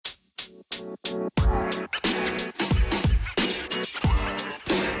Hello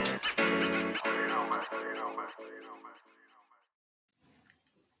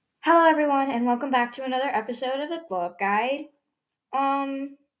everyone and welcome back to another episode of the Glow Up Guide.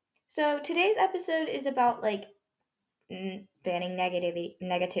 So today's episode is about banning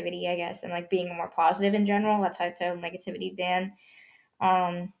negativity, I guess, and like being more positive in general. That's why I said negativity ban.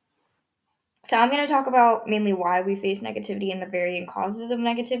 Um, so I'm going to talk about mainly why we face negativity and the varying causes of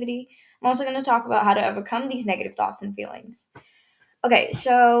negativity. I'm also going to talk about how to overcome these negative thoughts and feelings. Okay,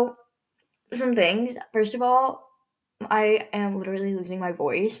 so some things. First of all, I am literally losing my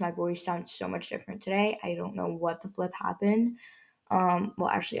voice. My voice sounds so much different today. I don't know what the flip happened. Well,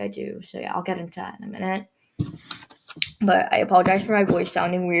 actually, I do. So yeah, I'll get into that in a minute. But I apologize for my voice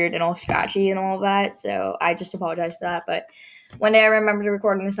sounding weird and all scratchy and all of that. So I just apologize for that. But one day I remember to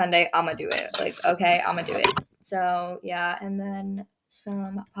record on a Sunday, I'm gonna do it. Okay, I'm gonna do it. So yeah, and then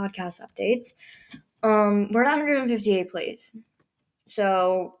some podcast updates. We're at 158 plays.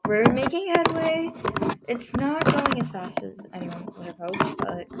 So we're making headway. It's not going as fast as anyone would have hoped,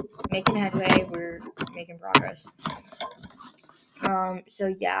 but making headway. We're making progress.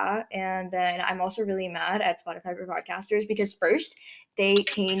 So yeah, and then I'm also really mad at Spotify for podcasters because first they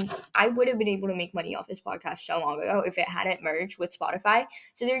changed. I would have been able to make money off this podcast so long ago if it hadn't merged with Spotify.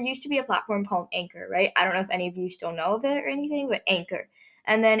 So there used to be a platform called Anchor, right? I don't know if any of you still know of it or anything, but Anchor.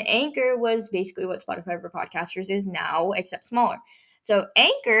 And then Anchor was basically what Spotify for podcasters is now, except smaller. So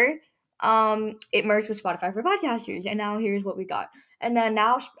Anchor, it merged with Spotify for podcasters, and now here's what we got. And then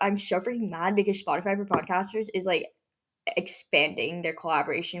now I'm so freaking mad because Spotify for podcasters is like expanding their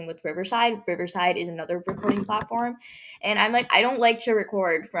collaboration with Riverside. Riverside is another recording platform. And I'm like, I don't like to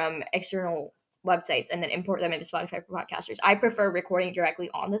record from external websites and then import them into Spotify for podcasters. I prefer recording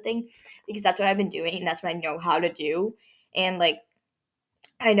directly on the thing because that's what I've been doing and that's what I know how to do. And like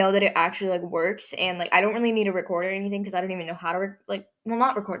I know that it actually like works and like I don't really need to record or anything because I don't even know how to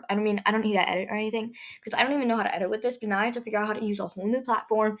not record. I don't need to edit or anything because I don't even know how to edit with this. But now I have to figure out how to use a whole new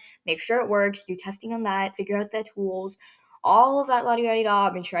platform, make sure it works, do testing on that, figure out the tools, all of that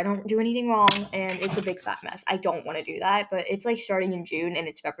la-di-da-di-da, make sure I don't do anything wrong, and it's a big fat mess. I don't want to do that, but it's like starting in June and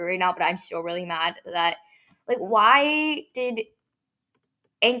it's February now, but I'm still really mad that like why did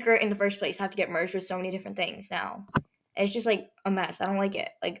Anchor in the first place have to get merged with so many different things now? It's just like a mess. I don't like it.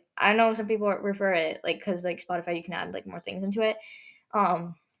 Like I know some people refer it like because like Spotify you can add like more things into it.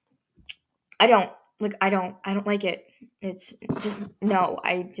 Um, I don't I don't like it. It's just no.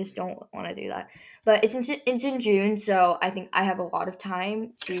 I just don't want to do that. But it's in June, so I think I have a lot of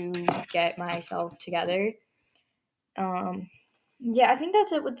time to get myself together. Um, yeah, I think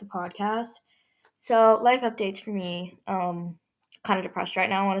that's it with the podcast. So life updates for me. Kind of depressed right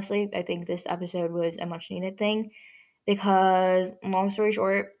now, honestly. I think this episode was a much needed thing because long story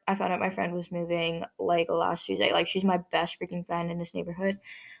short, I found out my friend was moving like last Tuesday. Like she's my best freaking friend in this neighborhood.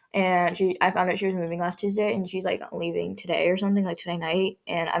 And I found out she was moving last Tuesday and she's like leaving today or something, like today night.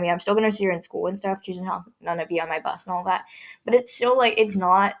 And I mean I'm still gonna see her in school and stuff. She's not gonna be on my bus and all that. But it's still like it's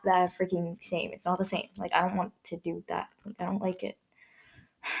not that freaking same. It's not the same. Like I don't want to do that. Like I don't like it.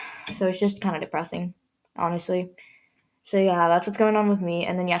 So it's just kinda depressing, honestly. So yeah, that's what's going on with me.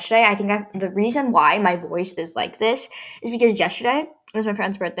 And then yesterday, I think the reason why my voice is like this is because yesterday was my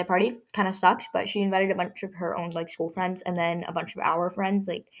friend's birthday party. Kind of sucked, but she invited a bunch of her own like school friends and then a bunch of our friends,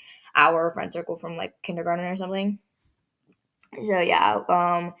 like our friend circle from like kindergarten or something. So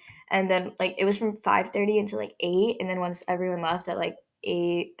yeah, and then like it was from 5:30 until like 8, and then once everyone left at like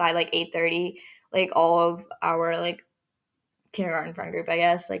 8 by like 8:30, like all of our like kindergarten friend group, I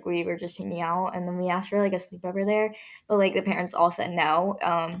guess. Like we were just hanging out, and then we asked for like a sleepover there, but like the parents all said no.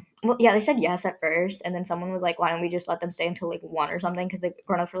 Well, yeah, they said yes at first, and then someone was like, "Why don't we just let them stay until like 1 or something?" Because the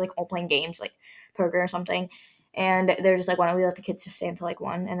grown-ups were like all playing games, like poker or something, and they're just like, "Why don't we let the kids just stay until like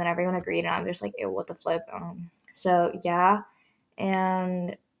 1?" And then everyone agreed, and I'm just like, "Ew, what the flip?" So yeah,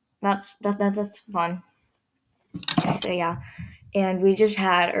 and that's fun. So yeah, and we just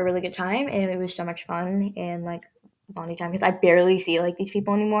had a really good time and it was so much fun and like bonding time because I barely see like these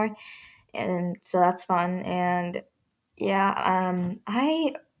people anymore, and so that's fun. And yeah,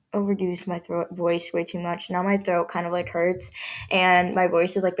 I overused my voice way too much. Now my throat kind of like hurts and my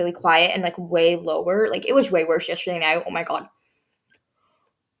voice is like really quiet and like way lower. Like it was way worse yesterday night. Oh my god.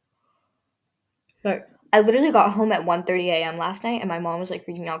 But I literally got home at 1:30 a.m. last night, and my mom was like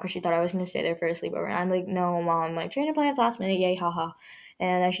freaking out because she thought I was gonna stay there for a sleepover. And I'm like, no, mom, like change of plans last minute, yay, haha.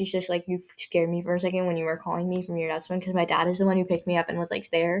 And then she's just like, you scared me for a second when you were calling me from your dad's phone because my dad is the one who picked me up and was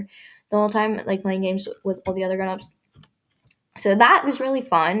like there the whole time, like playing games with all the other grown-ups. So that was really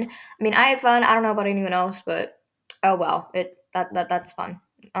fun. I mean, I had fun. I don't know about anyone else, but oh well, that's fun.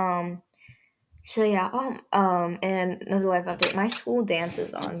 Um, So yeah, and another life update. My school dance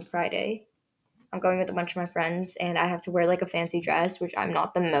is on Friday. I'm going with a bunch of my friends, and I have to wear like a fancy dress, which I'm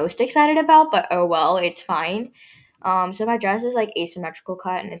not the most excited about, but oh well, it's fine. So my dress is like asymmetrical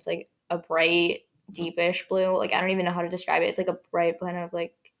cut, and it's like a bright, deepish blue. Like I don't even know how to describe it. It's like a bright kind of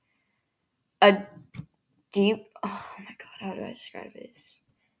like a deep. Oh my god, how do I describe this?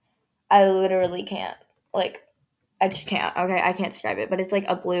 I literally can't. Like I just can't. Okay, I can't describe it, but it's like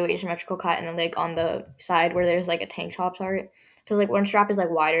a blue asymmetrical cut, and then like on the side where there's like a tank top part, because like one strap is like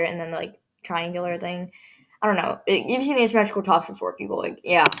wider, and then like triangular thing. I don't know. You've seen the asymmetrical tops before, people. Like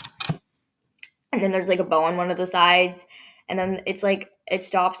yeah, and then there's like a bow on one of the sides, and then it's like it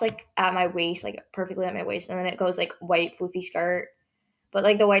stops like at my waist, like perfectly at my waist, and then it goes like white floofy skirt. But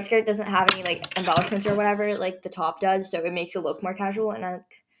like the white skirt doesn't have any like embellishments or whatever, like the top does, so it makes it look more casual. And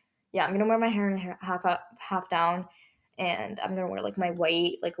yeah, I'm gonna wear my hair in half up, half down, and I'm gonna wear like my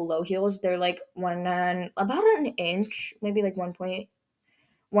white like low heels. They're like one and about an inch, maybe like 1.1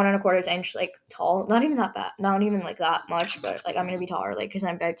 1/4 inch like tall. Not even that bad. Not even like that much, but like I'm gonna be taller, like because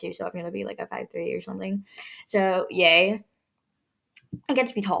I'm 5'2", so I'm gonna be like a 5'3" or something. So yay, I get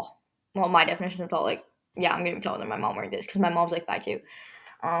to be tall. Well, my definition of tall, like yeah, I'm gonna be taller than my mom wearing this because my mom's like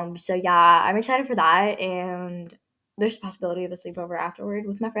 5'2". So yeah, I'm excited for that, and there's a possibility of a sleepover afterward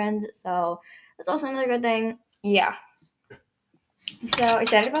with my friends. So that's also another good thing. Yeah. So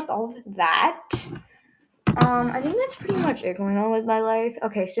excited about all of that. I think that's pretty much it going on with my life.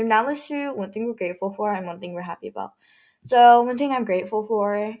 Okay, so now let's do one thing we're grateful for and one thing we're happy about. So one thing I'm grateful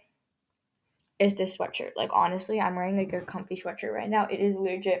for is this sweatshirt. Like honestly, I'm wearing like a comfy sweatshirt right now. It is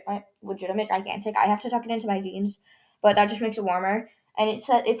legitimate, gigantic. I have to tuck it into my jeans, but that just makes it warmer. And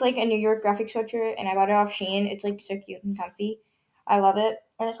it's like a New York graphic sweatshirt, and I got it off Shein. It's like so cute and comfy. I love it,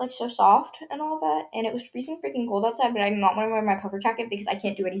 and it's like so soft and all that. And it was freezing freaking cold outside, but I did not want to wear my puffer jacket because I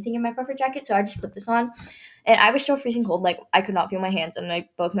can't do anything in my puffer jacket. So I just put this on, and I was still freezing cold. Like I could not feel my hands, and like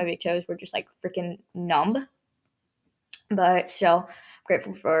both my big toes were just like freaking numb. But still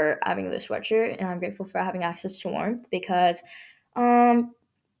grateful for having this sweatshirt, and I'm grateful for having access to warmth because um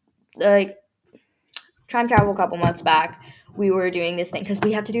like time travel a couple months back, we were doing this thing because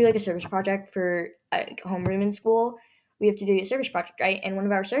we have to do like a service project for like homeroom in school. We have to do a service project, right? And one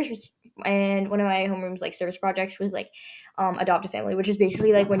of my homeroom's like service projects was like adopt a family, which is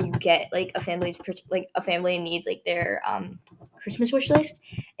basically like when you get like a family needs like their Christmas wish list,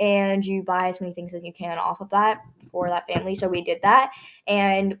 and you buy as many things as you can off of that for that family. So we did that,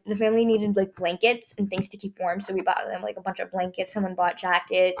 and the family needed like blankets and things to keep warm, so we bought them like a bunch of blankets. Someone bought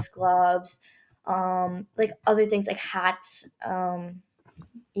jackets, gloves, like other things like hats,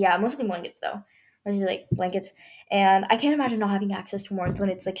 yeah, mostly blankets though, mostly like blankets. And I can't imagine not having access to warmth when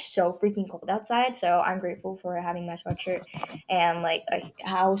it's like so freaking cold outside. So I'm grateful for having my sweatshirt and like a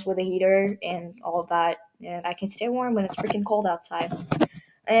house with a heater and all of that, and I can stay warm when it's freaking cold outside.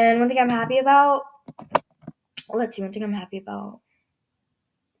 And one thing I'm happy about, let's see, one thing I'm happy about,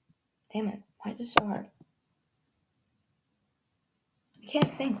 damn it, why is this so hard? I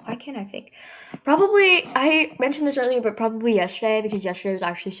can't think. Why can't I think? Probably, I mentioned this earlier, but probably yesterday because yesterday was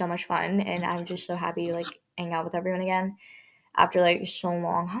actually so much fun, and I'm just so happy to like hang out with everyone again after like so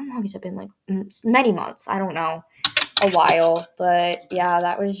long. How long has it been? Like many months. I don't know, a while, but yeah,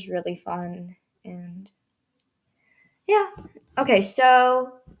 that was really fun, and yeah. Okay,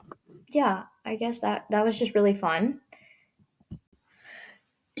 so yeah, I guess that was just really fun.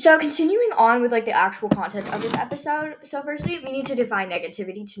 So continuing on with like the actual content of this episode. So firstly, we need to define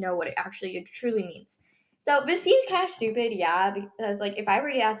negativity to know what it actually truly means. So this seems kind of stupid, yeah, because like if I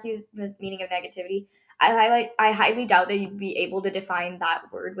were to ask you the meaning of negativity, I highly doubt that you'd be able to define that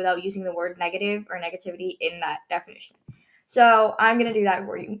word without using the word negative or negativity in that definition. So I'm gonna do that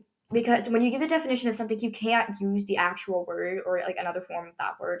for you because when you give a definition of something, you can't use the actual word or like another form of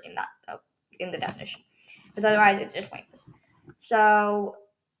that word in the definition, because otherwise it's just pointless. So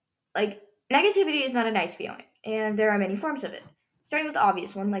like, negativity is not a nice feeling, and there are many forms of it. Starting with the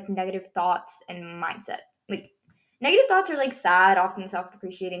obvious one, like negative thoughts and mindset. Like, negative thoughts are like sad, often self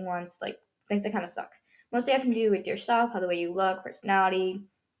depreciating ones, like things that kind of suck. Mostly have to do with yourself, how the way you look, personality,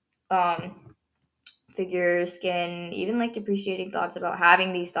 um, figure, skin, even like depreciating thoughts about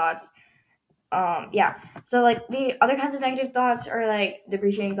having these thoughts. Yeah. So like the other kinds of negative thoughts are like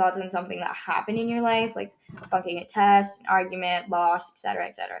depreciating thoughts on something that happened in your life, like bunking a test, an argument, loss, etc.,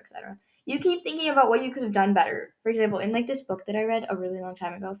 etc., etc. You keep thinking about what you could have done better. For example, in like this book that I read a really long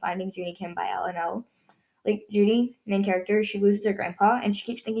time ago, Finding Junie Kim by Ellen O. Like Judy, main character, she loses her grandpa, and she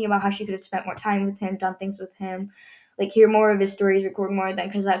keeps thinking about how she could have spent more time with him, done things with him, like hear more of his stories, record more of them,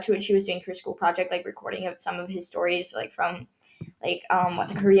 because that's what she was doing for her school project, like recording of some of his stories, like from like what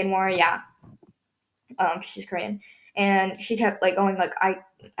the Korean War, yeah. she's Korean, and she kept like going like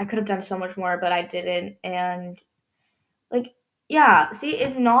I could have done so much more, but I didn't, and like yeah, see,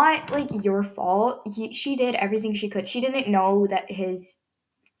 it's not like your fault. She did everything she could. She didn't know that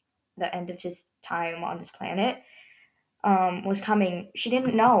the end of his time on this planet was coming. She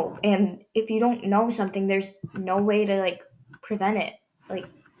didn't know, and if you don't know something, there's no way to like prevent it. Like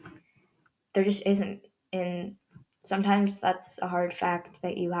there just isn't, and sometimes that's a hard fact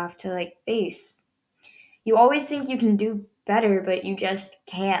that you have to like face. You always think you can do better, but you just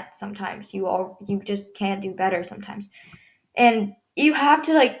can't sometimes. You just can't do better sometimes. And you have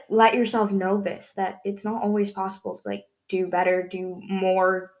to like let yourself know this, that it's not always possible to like do better, do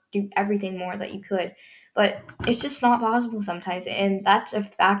more, do everything more that you could. But it's just not possible sometimes, and that's a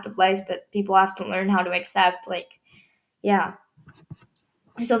fact of life that people have to learn how to accept. Like, yeah.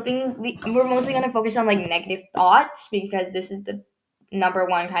 We're mostly going to focus on like negative thoughts because this is the number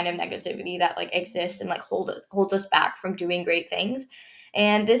one kind of negativity that like exists and like holds us back from doing great things.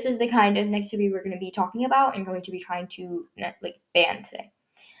 And this is the kind of negativity we're going to be talking about and going to be trying to like ban today.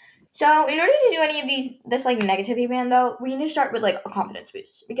 So in order to do any of this like negativity ban though, we need to start with like a confidence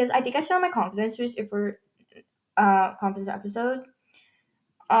boost, because I think I start my confidence boost if we're confidence episode.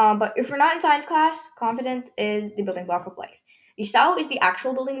 But if we're not in science class, confidence is the building block of life. The cell is the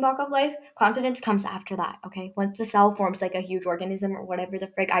actual building block of life. Confidence comes after that, okay? Once the cell forms like a huge organism or whatever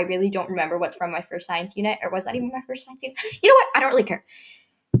the frick, I really don't remember what's from my first science unit, or was that even my first science unit? You know what? I don't really care.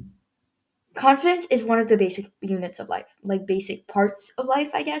 Confidence is one of the basic units of life, like basic parts of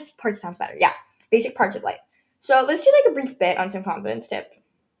life, I guess. Parts sounds better. Yeah, basic parts of life. So let's do like a brief bit on some confidence tips.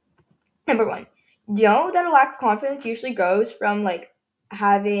 Number one, you know that a lack of confidence usually goes from like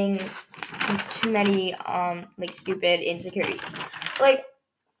having too many like stupid insecurities. Like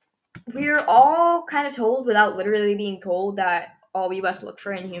we're all kind of told without literally being told that all we must look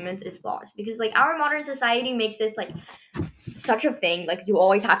for in humans is flaws, because like our modern society makes this like such a thing. Like you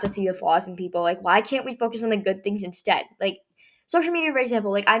always have to see the flaws in people. Like why can't we focus on the good things instead? Like social media, for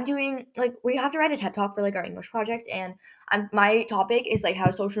example, like I'm doing like we have to write a TED talk for like our English project, and my topic is like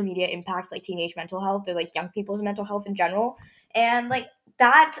how social media impacts like teenage mental health or like young people's mental health in general. And like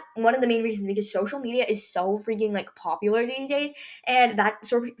that's one of the main reasons, because social media is so freaking like popular these days, and that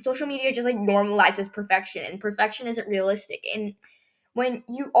social media just like normalizes perfection, and perfection isn't realistic. And when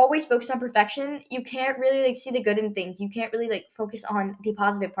you always focus on perfection, you can't really like see the good in things. You can't really like focus on the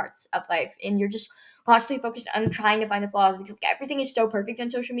positive parts of life, and you're just constantly focused on trying to find the flaws, because like, everything is so perfect on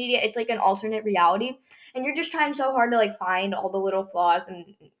social media. It's like an alternate reality, and you're just trying so hard to like find all the little flaws and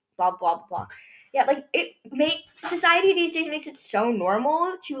blah blah blah blah. Yeah, like it make society these days makes it so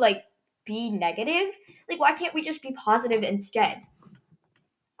normal to like be negative. Like why can't we just be positive instead?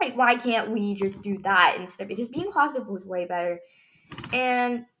 Like why can't we just do that instead? Because being positive was way better.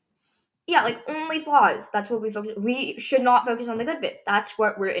 And yeah, like only flaws. That's what we focus. We should not focus on the good bits. That's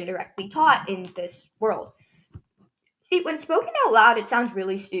what we're indirectly taught in this world. See, when spoken out loud, it sounds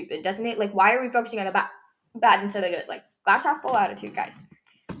really stupid, doesn't it? Like, why are we focusing on the bad instead of good? Like, glass half full attitude, guys.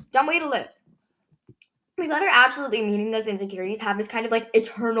 Dumb way to live. We let our absolutely meaningless insecurities have this kind of like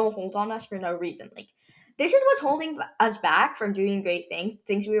eternal hold on us for no reason. Like, this is what's holding us back from doing great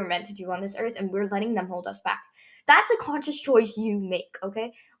things we were meant to do on this earth, and we're letting them hold us back. That's a conscious choice you make,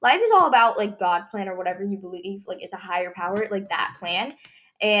 okay? Life is all about like God's plan or whatever you believe, like it's a higher power, like that plan.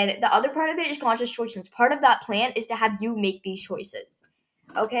 And the other part of it is conscious choices. Part of that plan is to have you make these choices.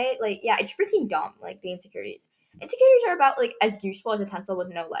 Okay? Like, yeah, it's freaking dumb, like the insecurities. Insecurities are about like as useful as a pencil with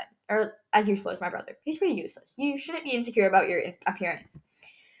no lead, or as useful as my brother. He's pretty useless. You shouldn't be insecure about your appearance.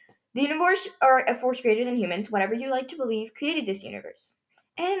 The universe, or a force greater than humans, whatever you like to believe, created this universe.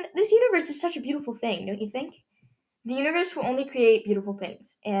 And this universe is such a beautiful thing, don't you think? The universe will only create beautiful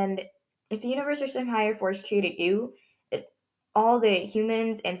things. And if the universe or some higher force created you, all the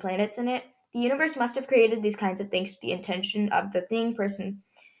humans and planets in it, the universe must have created these kinds of things with the intention of the thing, person,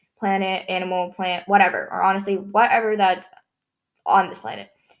 planet, animal, plant, whatever, or honestly, whatever that's on this planet,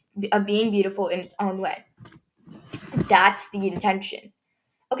 of being beautiful in its own way. That's the intention.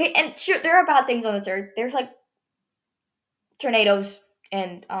 Okay, and sure, there are bad things on this earth. There's like tornadoes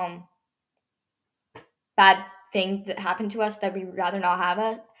and bad things that happen to us that we'd rather not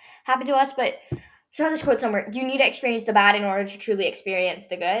have happen to us. But saw this quote somewhere: you need to experience the bad in order to truly experience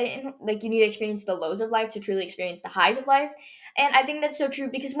the good, and like you need to experience the lows of life to truly experience the highs of life. And I think that's so true,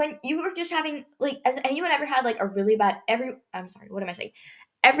 because when you were just having like, has anyone ever had like a really bad I'm sorry, what am I saying?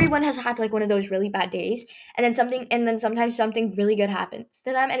 Everyone has had like one of those really bad days, and then sometimes something really good happens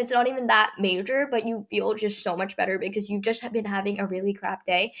to them, and it's not even that major, but you feel just so much better because you've just been having a really crap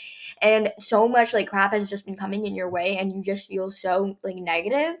day, and so much like crap has just been coming in your way, and you just feel so like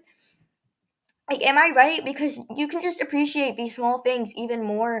negative. Like, am I right? Because you can just appreciate these small things even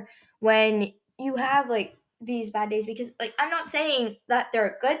more when you have like these bad days. Because like I'm not saying that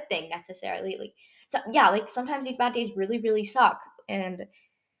they're a good thing necessarily. Like, so yeah, like sometimes these bad days really really suck, and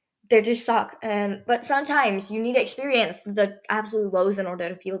they just suck. And but sometimes you need to experience the absolute lows in order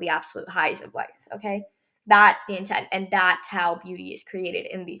to feel the absolute highs of life. Okay, that's the intent, and that's how beauty is created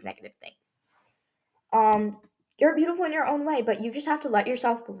in these negative things. um you're beautiful in your own way, but you just have to let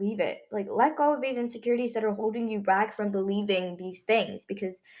yourself believe it. Like, let go of these insecurities that are holding you back from believing these things,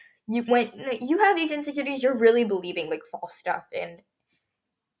 because when you have these insecurities, you're really believing like false stuff, and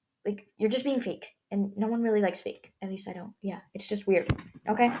like you're just being fake, and no one really likes fake. At least I don't. Yeah, it's just weird.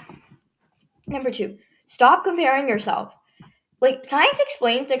 Okay. Number 2, stop comparing yourself. Like, science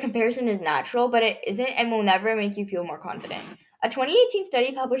explains that comparison is natural, but it isn't and will never make you feel more confident. A 2018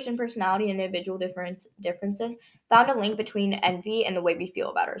 study published in Personality and Individual Differences found a link between envy and the way we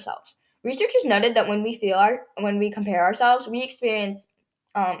feel about ourselves. Researchers noted that when we compare ourselves, we experience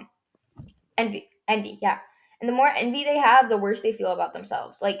um, envy, yeah. And the more envy they have, the worse they feel about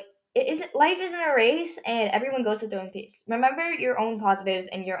themselves. Like, it isn't life isn't a race, and everyone goes at their own pace. Remember your own positives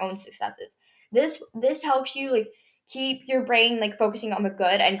and your own successes. This helps you like keep your brain like focusing on the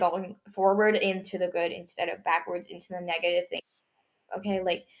good and going forward into the good instead of backwards into the negative thing. Okay,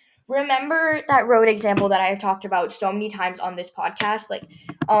 like remember that road example that I've talked about so many times on this podcast. Like,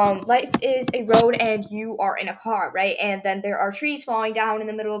 life is a road and you are in a car, right? And then there are trees falling down in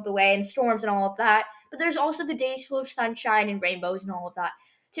the middle of the way and storms and all of that. But there's also the days full of sunshine and rainbows and all of that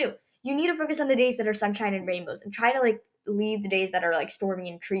too. You need to focus on the days that are sunshine and rainbows and try to like leave the days that are like stormy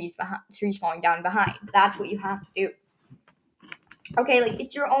and trees falling down behind. That's what you have to do. Okay, like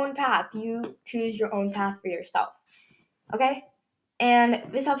it's your own path. You choose your own path for yourself. Okay? And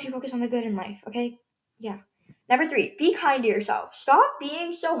this helps you focus on the good in life, okay? Yeah. Number 3, be kind to yourself. Stop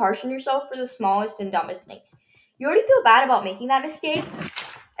being so harsh on yourself for the smallest and dumbest things. You already feel bad about making that mistake,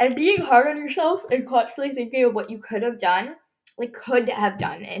 and being hard on yourself and constantly thinking of what you could have done, like could have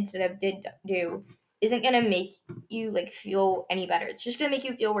done instead of did do, isn't gonna make you like feel any better. It's just gonna make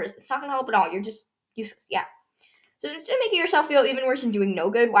you feel worse. It's not gonna help at all. You're just useless. Yeah. So instead of making yourself feel even worse and doing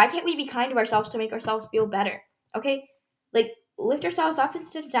no good, why can't we be kind to ourselves to make ourselves feel better? Okay? Like, lift ourselves up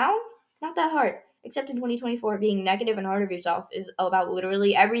instead of down? Not that hard. Except in 2024, being negative and hard of yourself is about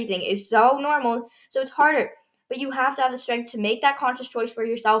literally everything. Is so normal, so it's harder. But you have to have the strength to make that conscious choice for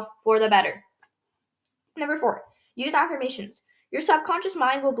yourself for the better. Number 4, use affirmations. Your subconscious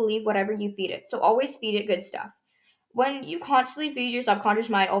mind will believe whatever you feed it, so always feed it good stuff. When you constantly feed your subconscious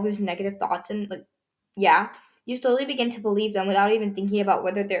mind all those negative thoughts and like, yeah, you slowly begin to believe them without even thinking about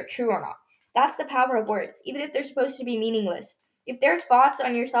whether they're true or not. That's the power of words, even if they're supposed to be meaningless. If there's thoughts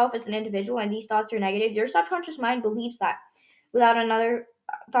on yourself as an individual and these thoughts are negative, your subconscious mind believes that without another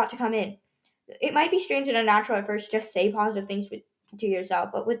thought to come in. It might be strange and unnatural at first, just say positive things to yourself,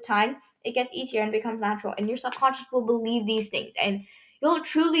 but with time, it gets easier and becomes natural, and your subconscious will believe these things, and you'll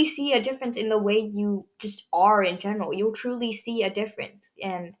truly see a difference in the way you just are in general. You'll truly see a difference,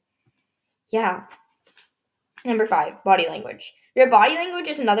 and yeah. Number 5, body language. Your body language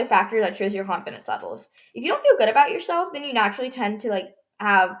is another factor that shows your confidence levels. If you don't feel good about yourself, then you naturally tend to like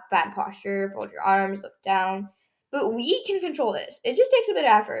have bad posture, fold your arms, look down. But we can control this. It just takes a bit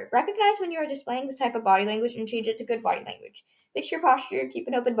of effort. Recognize when you are displaying this type of body language and change it to good body language. Fix your posture, keep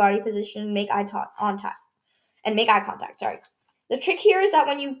an open body position, make eye contact. Sorry. The trick here is that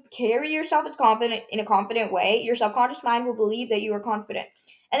when you carry yourself as confident in a confident way, your subconscious mind will believe that you are confident.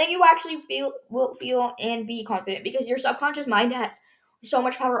 And then you actually will feel and be confident because your subconscious mind has so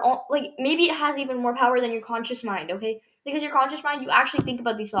much power. Like maybe it has even more power than your conscious mind, okay? Because your conscious mind, you actually think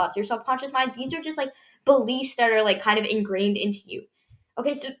about these thoughts. Your subconscious mind, these are just like beliefs that are like kind of ingrained into you.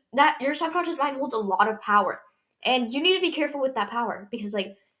 Okay, so that your subconscious mind holds a lot of power. And you need to be careful with that power because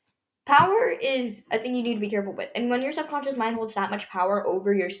like power is a thing you need to be careful with. And when your subconscious mind holds that much power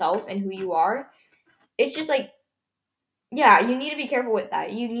over yourself and who you are, it's just like, yeah, you need to be careful with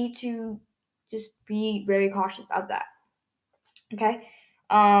that. You need to just be very cautious of that. Okay?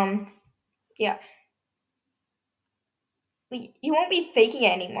 Yeah. You won't be faking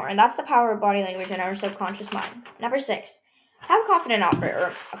it anymore. And that's the power of body language in our subconscious mind. Number 6, have a confident outfit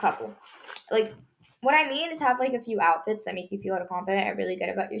or a couple. Like, what I mean is have like a few outfits that make you feel like confident and really good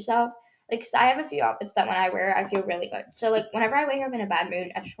about yourself. Like, 'cause I have a few outfits that when I wear, I feel really good. So like, whenever I wake up in a bad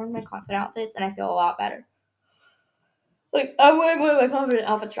mood, I just wear my confident outfits and I feel a lot better. Like, I'm wearing one of my confident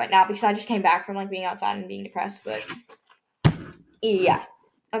outfits right now because I just came back from like being outside and being depressed. But yeah,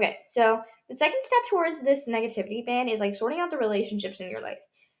 okay. So the second step towards this negativity ban is like sorting out the relationships in your life.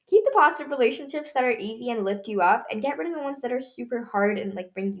 Keep the positive relationships that are easy and lift you up, and get rid of the ones that are super hard and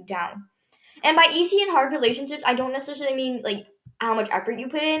like bring you down. And by easy and hard relationships, I don't necessarily mean like how much effort you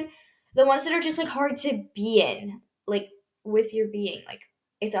put in. The ones that are just like hard to be in, like with your being. Like,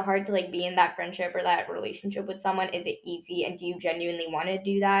 is it hard to like be in that friendship or that relationship with someone? Is it easy, and do you genuinely want to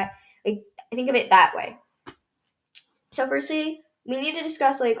do that? Like, think of it that way. So firstly, we need to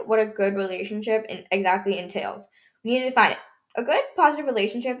discuss like what a good relationship exactly entails. We need to define it. A good positive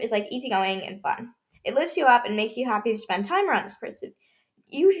relationship is like easygoing and fun. It lifts you up and makes you happy to spend time around this person.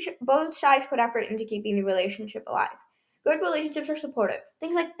 Both sides put effort into keeping the relationship alive. Good relationships are supportive.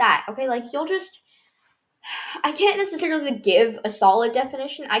 Things like that. Okay, like you'll just I can't necessarily give a solid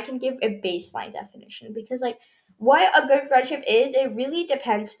definition. I can give a baseline definition because like what a good friendship is, it really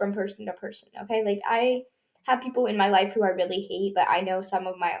depends from person to person. Okay, like I have people in my life who I really hate, but I know some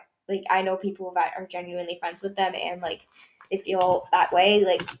of my like I know people that are genuinely friends with them and like they feel that way.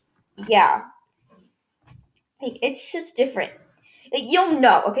 Like yeah, like it's just different. Like you'll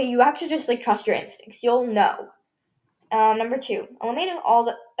know. Okay, you have to just like trust your instincts. You'll know. Number two, eliminate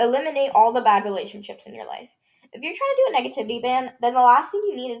all the bad relationships in your life. If you're trying to do a negativity ban, then the last thing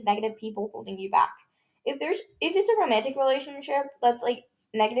you need is negative people holding you back. If it's a romantic relationship that's like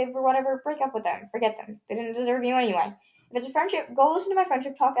negative or whatever, break up with them. Forget them. They didn't deserve you anyway. If it's a friendship, go listen to my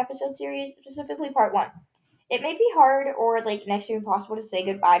friendship talk episode series, specifically part one. It may be hard or like next to impossible to say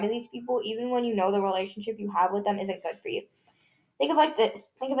goodbye to these people, even when you know the relationship you have with them isn't good for you. Think of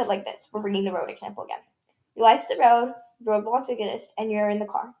it like this. We're bringing the road example again. Your life's the road, roadblocks exist, and you're in the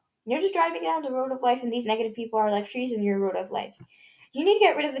car. You're just driving down the road of life, and these negative people are like trees in your road of life. You need to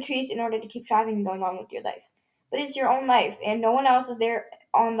get rid of the trees in order to keep driving and going on with your life. But it's your own life, and no one else is there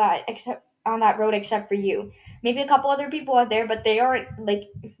on that road except for you. Maybe a couple other people are there, but they aren't like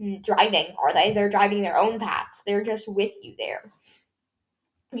driving, are they? They're driving their own paths. They're just with you there.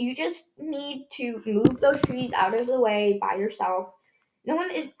 You just need to move those trees out of the way by yourself.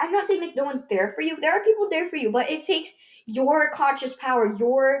 I'm not saying that no one's there for you. There are people there for you, but it takes your conscious power,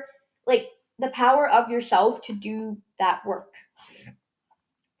 like the power of yourself to do that work.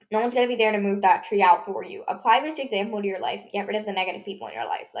 No one's going to be there to move that tree out for you. Apply this example to your life. Get rid of the negative people in your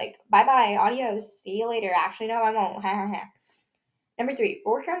life. Like, bye bye, adios, see you later. Actually, no, I won't. Ha ha ha. Number three,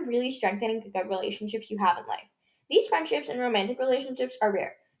 work on really strengthening the good relationships you have in life. These friendships and romantic relationships are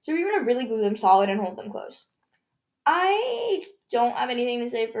rare, so you're going to really glue them solid and hold them close. I don't have anything to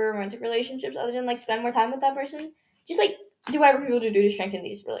say for romantic relationships other than like spend more time with that person. Just like do whatever people do to strengthen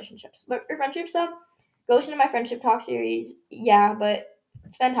these relationships. But for friendships though, go listen to my friendship talk series. Yeah, but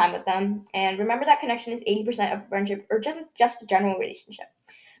spend time with them and remember that connection is 80% of friendship or just a general relationship.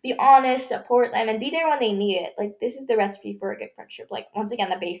 Be honest, support them, and be there when they need it. Like this is the recipe for a good friendship. Like once again,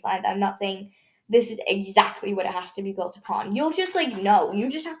 the baselines. I'm not saying this is exactly what it has to be built upon. You'll just like know. You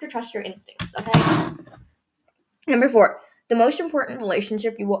just have to trust your instincts. Okay. Number four, the most important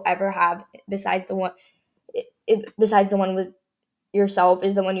relationship you will ever have, besides the one with yourself,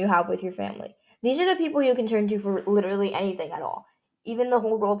 is the one you have with your family. These are the people you can turn to for literally anything at all. Even the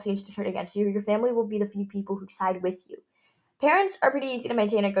whole world seems to turn against you, your family will be the few people who side with you. Parents are pretty easy to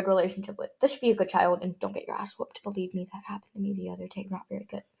maintain a good relationship with. Just be a good child and don't get your ass whooped. Believe me, that happened to me the other day. Not very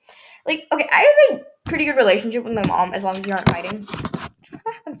good. Like, okay, I have a pretty good relationship with my mom as long as you aren't fighting. It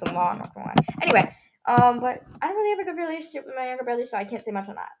happens a lot, not gonna lie. Anyway, but I don't really have a good relationship with my younger brother, so I can't say much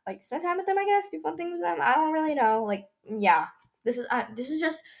on that. Like, spend time with them, I guess. Do fun things with them. I don't really know. Like, yeah, this is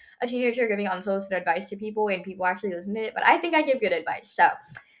just a teenager giving unsolicited advice to people, and people actually listen to it. But I think I give good advice. So,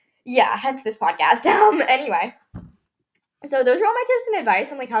 yeah, hence this podcast. Anyway, so those are all my tips and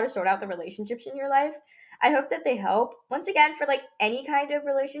advice on like how to sort out the relationships in your life. I hope that they help. Once again, for like any kind of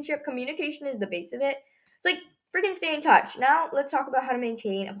relationship, communication is the base of it. It's like freaking stay in touch. Now let's talk about how to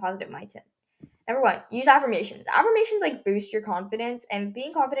maintain a positive mindset. Number one, use affirmations. Affirmations like boost your confidence, and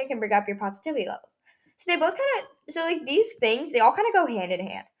being confident can bring up your positivity levels. So they both kind of like these things, they all kind of go hand in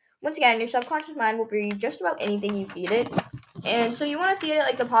hand. Once again, your subconscious mind will bring just about anything you feed it, and so you want to feed it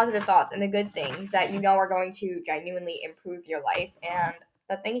like the positive thoughts and the good things that you know are going to genuinely improve your life, and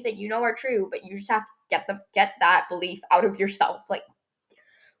the things that you know are true, but you just have to get that belief out of yourself, like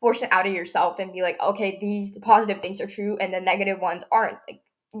force it out of yourself and be like, okay, these positive things are true and the negative ones aren't. Like,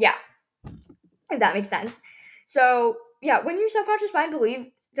 yeah, if that makes sense. So yeah, when your subconscious mind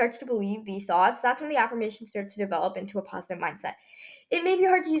starts to believe these thoughts, that's when the affirmation starts to develop into a positive mindset. It may be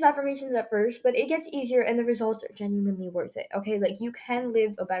hard to use affirmations at first, but it gets easier and the results are genuinely worth it. Okay, like you can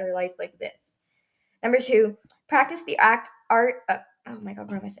live a better life like this. Number two, practice the act art. Oh my god,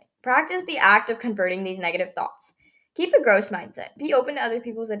 what am I saying? Practice the act of converting these negative thoughts. Keep a growth mindset. Be open to other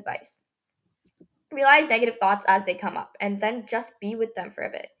people's advice. Realize negative thoughts as they come up, and then just be with them for a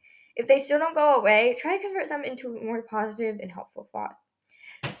bit. If they still don't go away, try to convert them into a more positive and helpful thought.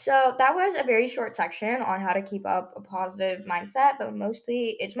 So that was a very short section on how to keep up a positive mindset, but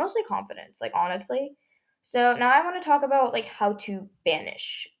it's mostly confidence, like honestly. So now I want to talk about like how to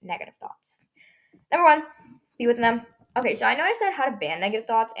banish negative thoughts. Number one, be with them. Okay, so I know I said how to ban negative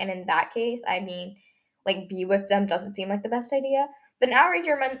thoughts, and in that case, I mean, like, be with them doesn't seem like the best idea. But in our age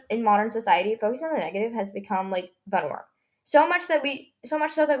in modern society, focusing on the negative has become like the norm. So much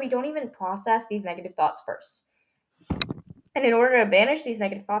so that we don't even process these negative thoughts first. And in order to banish these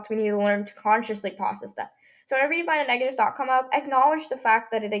negative thoughts, we need to learn to consciously process them. So whenever you find a negative thought come up, acknowledge the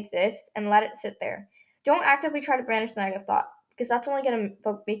fact that it exists and let it sit there. Don't actively try to banish the negative thought because that's only going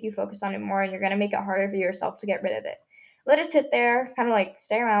to make you focus on it more and you're going to make it harder for yourself to get rid of it. Let it sit there, kind of like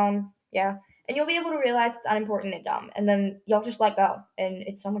stay around, yeah, and you'll be able to realize it's unimportant and dumb, and then you'll just let go, and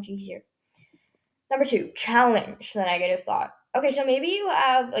it's so much easier. Number two, challenge the negative thought. Okay, so maybe you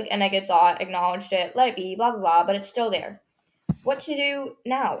have like a negative thought, acknowledged it, let it be, blah, blah, blah, but it's still there. What to do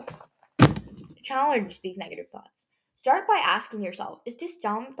now? Challenge these negative thoughts. Start by asking yourself, is this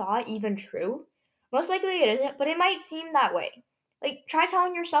dumb thought even true? Most likely it isn't, but it might seem that way. Like, try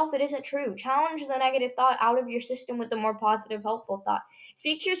telling yourself it isn't true. Challenge the negative thought out of your system with a more positive, helpful thought.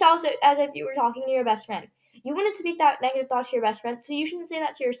 Speak to yourself as if you were talking to your best friend. You wouldn't speak that negative thought to your best friend, so you shouldn't say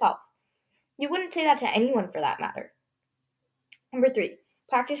that to yourself. You wouldn't say that to anyone for that matter. Number three,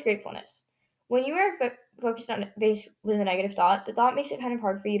 practice gratefulness. When you are focused on based with a negative thought, the thought makes it kind of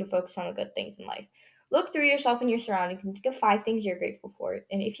hard for you to focus on the good things in life. Look through yourself and your surroundings and think of 5 things you're grateful for.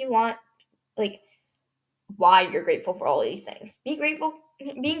 And if you want, like, why you're grateful for all these things. Be grateful.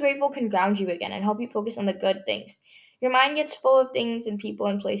 Being grateful can ground you again and help you focus on the good things. Your mind gets full of things and people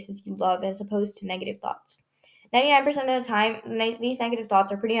and places you love as opposed to negative thoughts. 99% of the time, these negative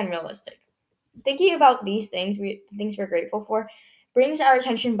thoughts are pretty unrealistic. Thinking about these things, the things we're grateful for, brings our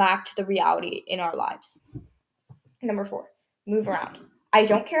attention back to the reality in our lives. Number 4, move around. I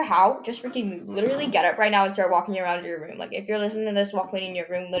don't care how, just freaking move. Literally get up right now and start walking around your room. Like, if you're listening to this while cleaning your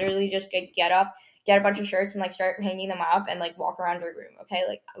room, literally just get up, get a bunch of shirts and like start hanging them up and like walk around your room, okay?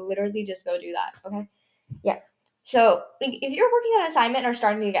 Like, literally just go do that, okay? Yeah. So, like, if you're working on an assignment or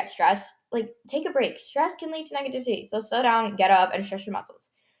starting to get stressed, like, take a break. Stress can lead to negativity, so slow down, get up, and stretch your muscles.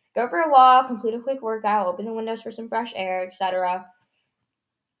 Go for a walk, complete a quick workout, open the windows for some fresh air, etc.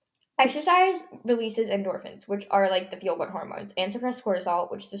 Exercise releases endorphins, which are like the feel-good hormones, and suppress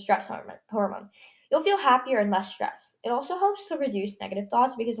cortisol, which is the stress hormone. You'll feel happier and less stressed. It also helps to reduce negative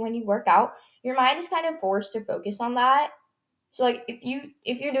thoughts because when you work out, your mind is kind of forced to focus on that. So like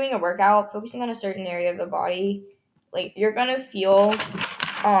if you're doing a workout, focusing on a certain area of the body, like you're gonna feel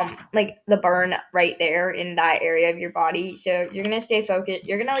like the burn right there in that area of your body. So you're gonna stay focused.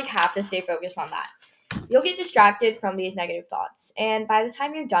 You're gonna like have to stay focused on that. You'll get distracted from these negative thoughts, and by the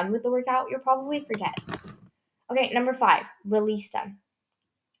time you're done with the workout, you'll probably forget. Okay, number 5, release them.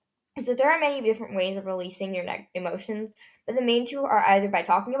 So there are many different ways of releasing your emotions, but the main two are either by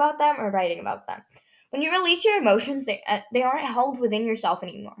talking about them or writing about them. When you release your emotions, they aren't held within yourself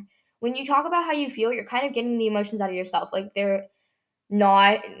anymore. When you talk about how you feel, you're kind of getting the emotions out of yourself. Like, they're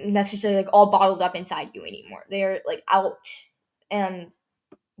not necessarily like all bottled up inside you anymore. They're like out, and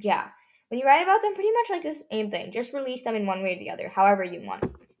yeah. When you write about them, pretty much like the same thing. Just release them in one way or the other, however you want.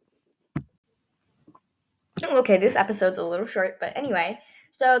 Okay, this episode's a little short, but anyway.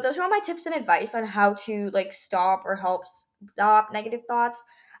 So those are all my tips and advice on how to like stop or help stop negative thoughts.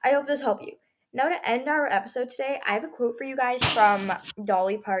 I hope this helped you. Now to end our episode today, I have a quote for you guys from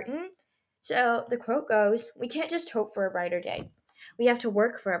Dolly Parton. So the quote goes, "We can't just hope for a brighter day. We have to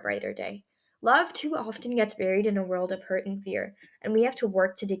work for a brighter day. Love too often gets buried in a world of hurt and fear, and we have to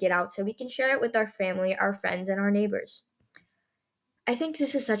work to dig it out so we can share it with our family, our friends, and our neighbors." I think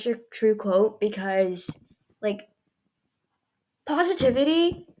this is such a true quote because, like,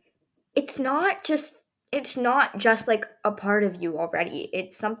 positivity, it's not just like a part of you already.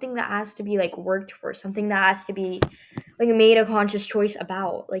 It's something that has to be like worked for, something that has to be like made a conscious choice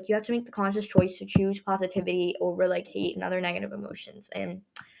about. Like, you have to make the conscious choice to choose positivity over like hate and other negative emotions. And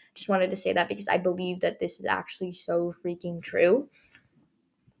just wanted to say that because I believe that this is actually so freaking true.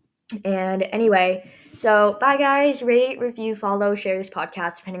 And anyway, so bye guys. Rate, review, follow, share this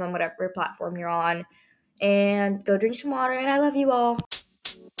podcast depending on whatever platform you're on. And go drink some water, and I love you all.